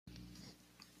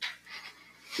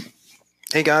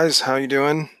Hey guys, how you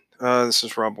doing? This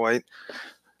is Rob White.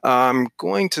 I'm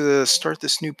going to start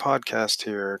this new podcast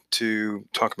here to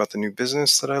talk about the new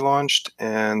business that I launched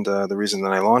and the reason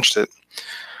that I launched it.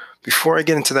 Before I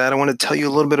get into that, I want to tell you a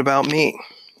little bit about me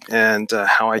and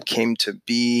how I came to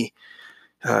be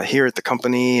here at the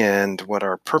company and what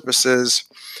our purpose is.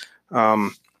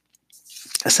 Um,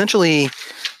 Essentially,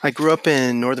 I grew up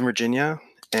in Northern Virginia,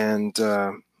 and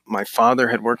my father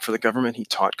had worked for the government. He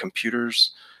taught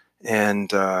computers.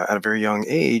 And at a very young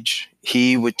age,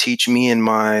 he would teach me and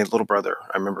my little brother.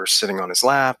 I remember sitting on his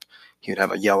lap. He would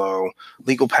have a yellow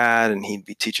legal pad, and he'd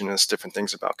be teaching us different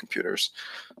things about computers.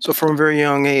 So from a very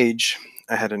young age,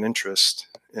 I had an interest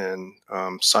in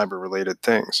cyber-related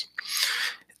things.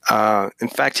 In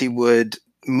fact, he would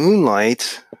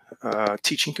moonlight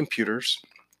teaching computers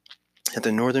at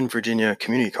the Northern Virginia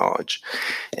Community College.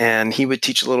 And he would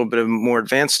teach a little bit of more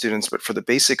advanced students, but for the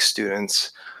basic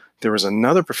students, there was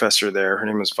another professor there. Her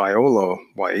name was Viola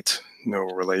White, no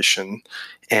relation.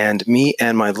 And me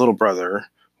and my little brother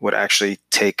would actually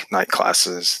take night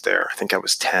classes there. I think I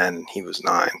was 10, he was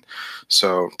 9.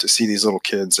 So to see these little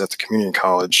kids at the community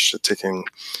college taking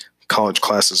college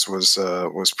classes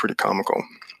was pretty comical.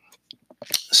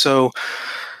 So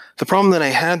the problem that I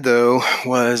had though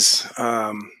was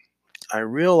I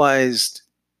realized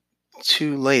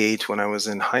too late when I was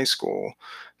in high school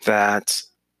that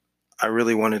I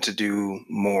really wanted to do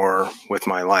more with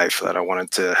my life, that I wanted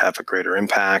to have a greater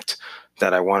impact,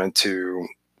 that I wanted to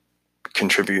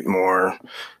contribute more,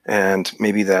 and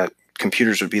maybe that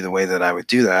computers would be the way that I would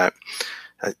do that.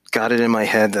 I got it in my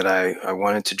head that I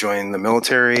wanted to join the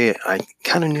military. I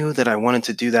kind of knew that I wanted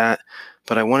to do that,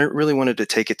 but really wanted to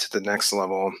take it to the next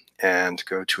level and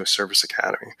go to a service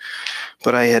academy.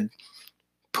 But I had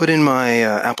put in my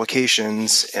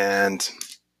applications, and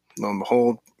lo and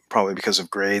behold, probably because of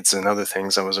grades and other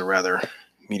things, I was a rather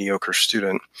mediocre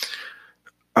student.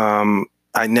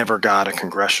 I never got a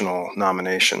congressional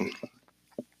nomination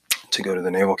to go to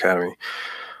the Naval Academy.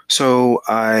 So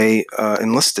I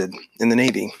enlisted in the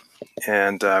Navy,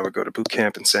 and I would go to boot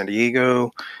camp in San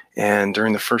Diego. And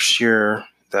during the first year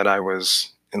that I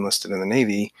was enlisted in the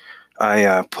Navy,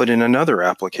 I put in another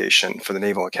application for the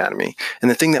Naval Academy. And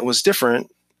the thing that was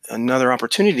different, another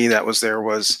opportunity that was there,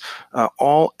 was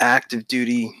all active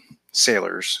duty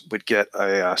sailors would get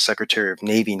a Secretary of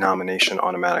Navy nomination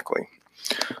automatically.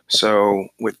 So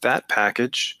with that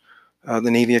package, the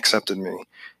Navy accepted me.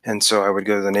 And so I would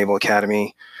go to the Naval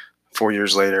Academy. 4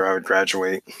 years later, I would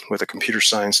graduate with a computer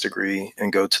science degree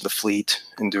and go to the fleet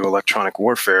and do electronic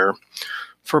warfare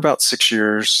for about 6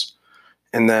 years.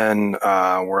 And then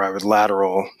where I would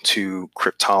lateral to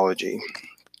cryptology.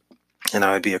 And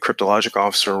I would be a cryptologic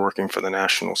officer working for the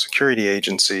National Security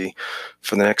Agency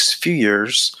for the next few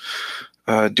years,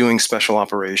 doing special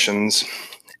operations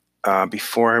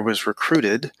before I was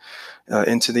recruited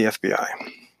into the FBI.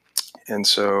 And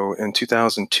so in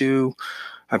 2002,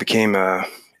 I became a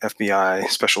FBI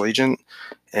special agent.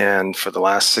 And for the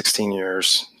last 16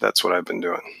 years, that's what I've been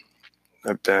doing.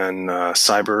 I've been a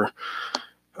cyber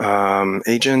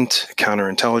agent,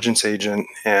 counterintelligence agent,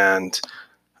 and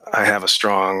I have a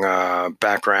strong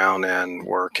background and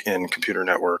work in computer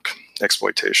network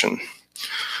exploitation.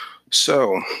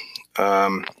 So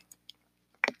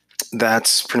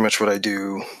that's pretty much what I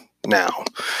do now.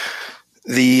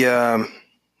 The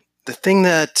thing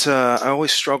that I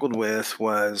always struggled with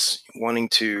was wanting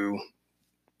to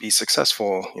be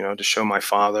successful, to show my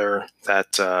father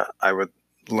that I would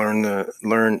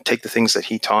take the things that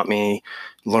he taught me,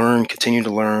 continue to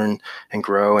learn and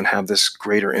grow and have this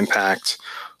greater impact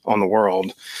on the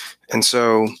world. And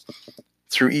so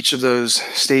through each of those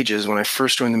stages, when I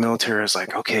first joined the military, I was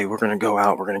like, okay, we're going to go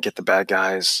out, we're going to get the bad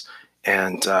guys,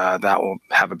 and that will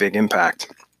have a big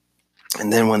impact.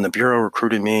 And then when the Bureau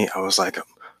recruited me, I was like,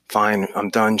 fine, I'm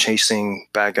done chasing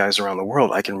bad guys around the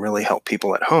world. I can really help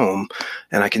people at home,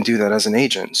 and I can do that as an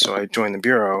agent. So I joined the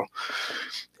Bureau.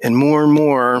 And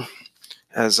more,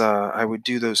 as I would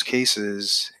do those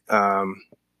cases,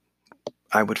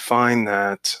 I would find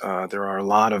that there are a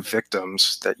lot of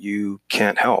victims that you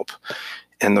can't help.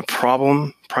 And the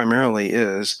problem primarily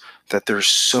is that there's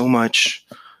so much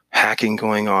hacking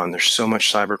going on. There's so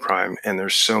much cybercrime, and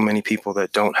there's so many people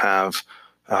that don't have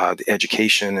the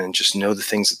education and just know the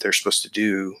things that they're supposed to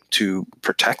do to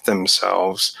protect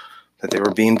themselves, that they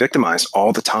were being victimized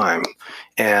all the time.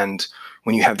 And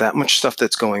when you have that much stuff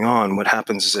that's going on, what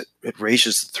happens is it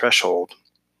raises the threshold,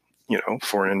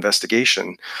 for an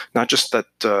investigation. Not just that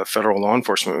federal law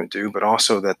enforcement would do, but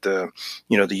also that the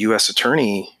U.S.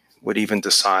 attorney would even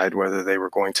decide whether they were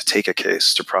going to take a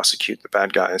case to prosecute the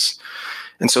bad guys.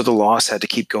 And so the loss had to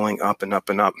keep going up and up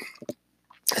and up.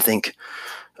 I think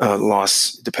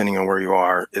loss, depending on where you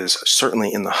are, is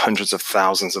certainly in the hundreds of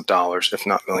thousands of dollars, if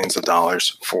not millions of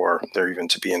dollars, for there even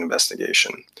to be an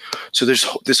investigation. So there's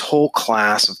this whole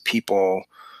class of people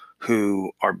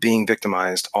who are being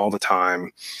victimized all the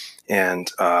time,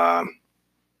 and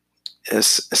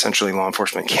essentially law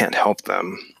enforcement can't help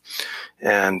them.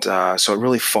 And so it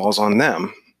really falls on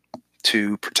them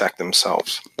to protect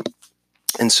themselves.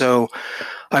 And so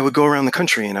I would go around the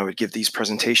country and I would give these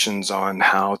presentations on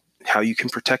how you can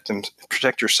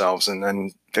protect yourselves. And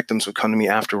then victims would come to me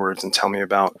afterwards and tell me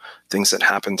about things that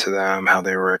happened to them, how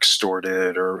they were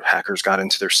extorted or hackers got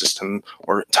into their system,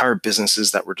 or entire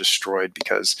businesses that were destroyed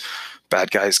because bad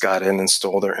guys got in and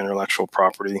stole their intellectual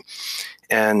property.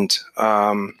 And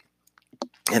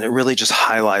it really just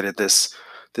highlighted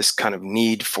this kind of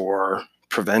need for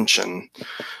prevention.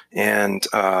 And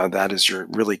that is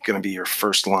really going to be your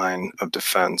first line of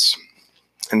defense.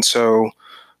 And so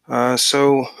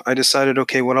I decided,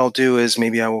 okay, what I'll do is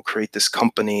maybe I will create this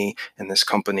company, and this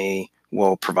company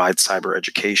will provide cyber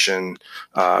education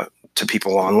to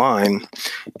people online.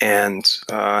 And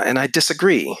I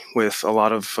disagree with a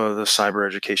lot of the cyber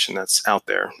education that's out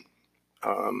there.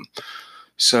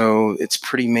 So it's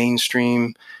pretty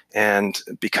mainstream, and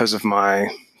because of my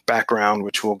background,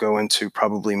 which we'll go into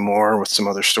probably more with some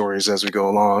other stories as we go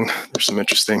along, there's some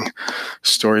interesting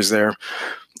stories there.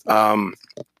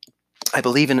 I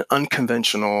believe in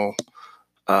unconventional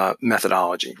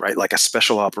methodology, right? Like a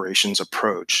special operations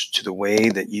approach to the way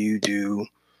that you do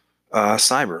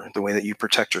cyber, the way that you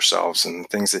protect yourselves and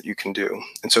things that you can do.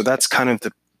 And so that's kind of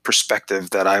the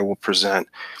perspective that I will present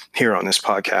here on this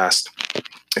podcast.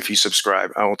 If you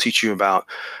subscribe, I will teach you about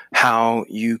how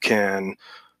you can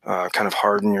kind of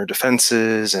harden your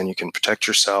defenses, and you can protect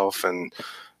yourself and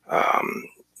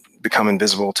become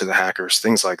invisible to the hackers,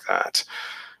 things like that.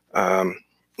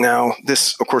 Now,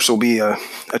 this, of course, will be a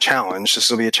challenge. This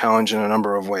will be a challenge in a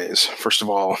number of ways. First of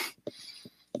all,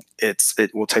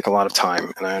 it will take a lot of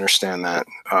time, and I understand that.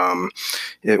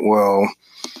 It will,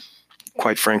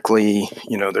 quite frankly,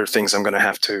 there are things I'm going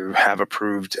to have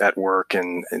approved at work,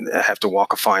 and I have to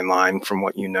walk a fine line from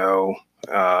what you know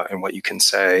and what you can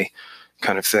say,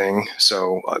 kind of thing.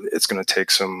 So it's going to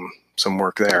take some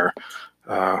work there.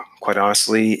 Quite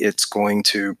honestly, it's going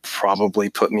to probably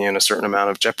put me in a certain amount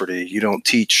of jeopardy. You don't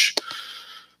teach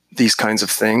these kinds of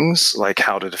things, like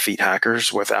how to defeat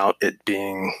hackers, without it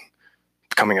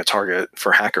becoming a target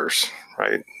for hackers,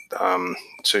 right?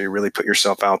 So you really put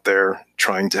yourself out there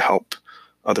trying to help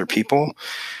other people.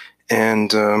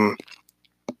 And in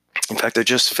fact, I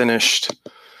just finished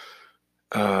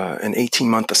an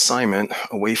 18-month assignment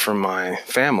away from my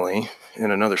family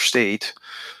in another state,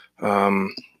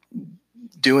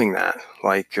 doing that,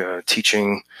 like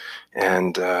teaching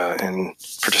and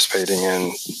participating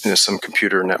in some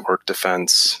computer network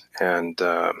defense and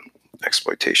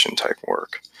exploitation type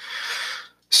work.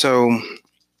 So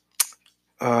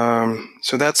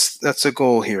that's the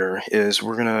goal here. Is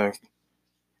we're gonna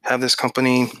have this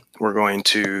company. We're going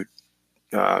to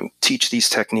teach these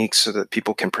techniques so that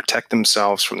people can protect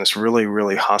themselves from this really,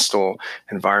 really hostile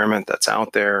environment that's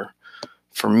out there.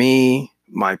 For me,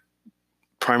 my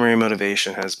primary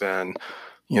motivation has been,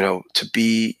 to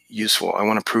be useful. I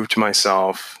want to prove to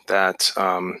myself that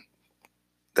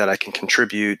that I can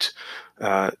contribute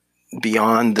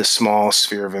beyond the small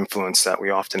sphere of influence that we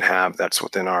often have that's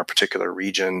within our particular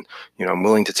region. I'm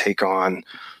willing to take on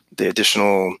the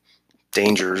additional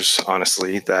dangers,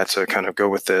 honestly, that kind of go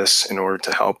with this in order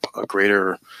to help a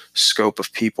greater scope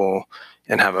of people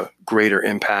and have a greater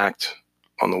impact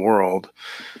on the world.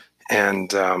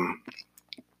 And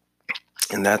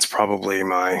that's probably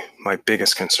my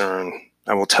biggest concern.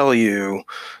 I will tell you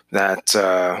that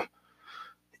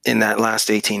in that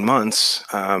last 18 months,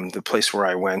 the place where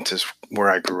I went is where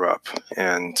I grew up,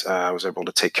 and I was able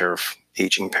to take care of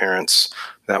aging parents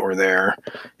that were there.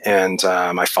 And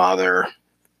my father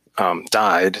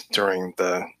died during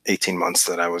the 18 months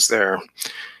that I was there.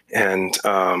 And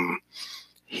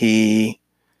he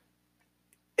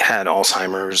had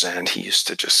Alzheimer's, and he used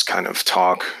to just kind of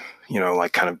talk,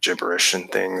 like kind of gibberish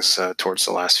and things towards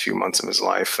the last few months of his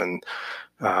life. And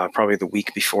probably the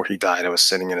week before he died, I was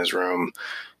sitting in his room,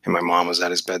 and my mom was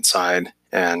at his bedside,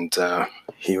 and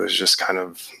he was just kind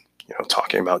of,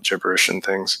 talking about gibberish and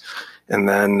things. And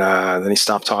then he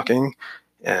stopped talking,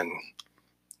 and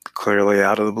clearly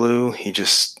out of the blue, he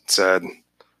just said,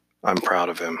 "I'm proud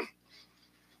of him."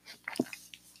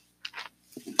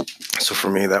 So for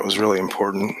me, that was really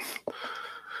important.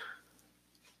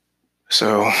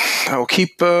 So I will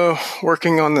keep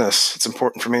working on this. It's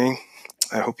important for me.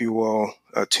 I hope you will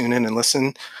tune in and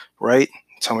listen, write,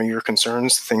 Tell me your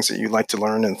concerns, things that you'd like to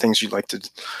learn, and things you'd like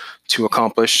to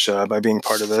accomplish by being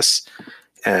part of this.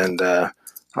 And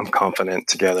I'm confident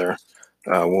together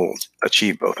we'll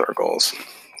achieve both our goals.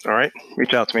 All right,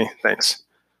 reach out to me. Thanks.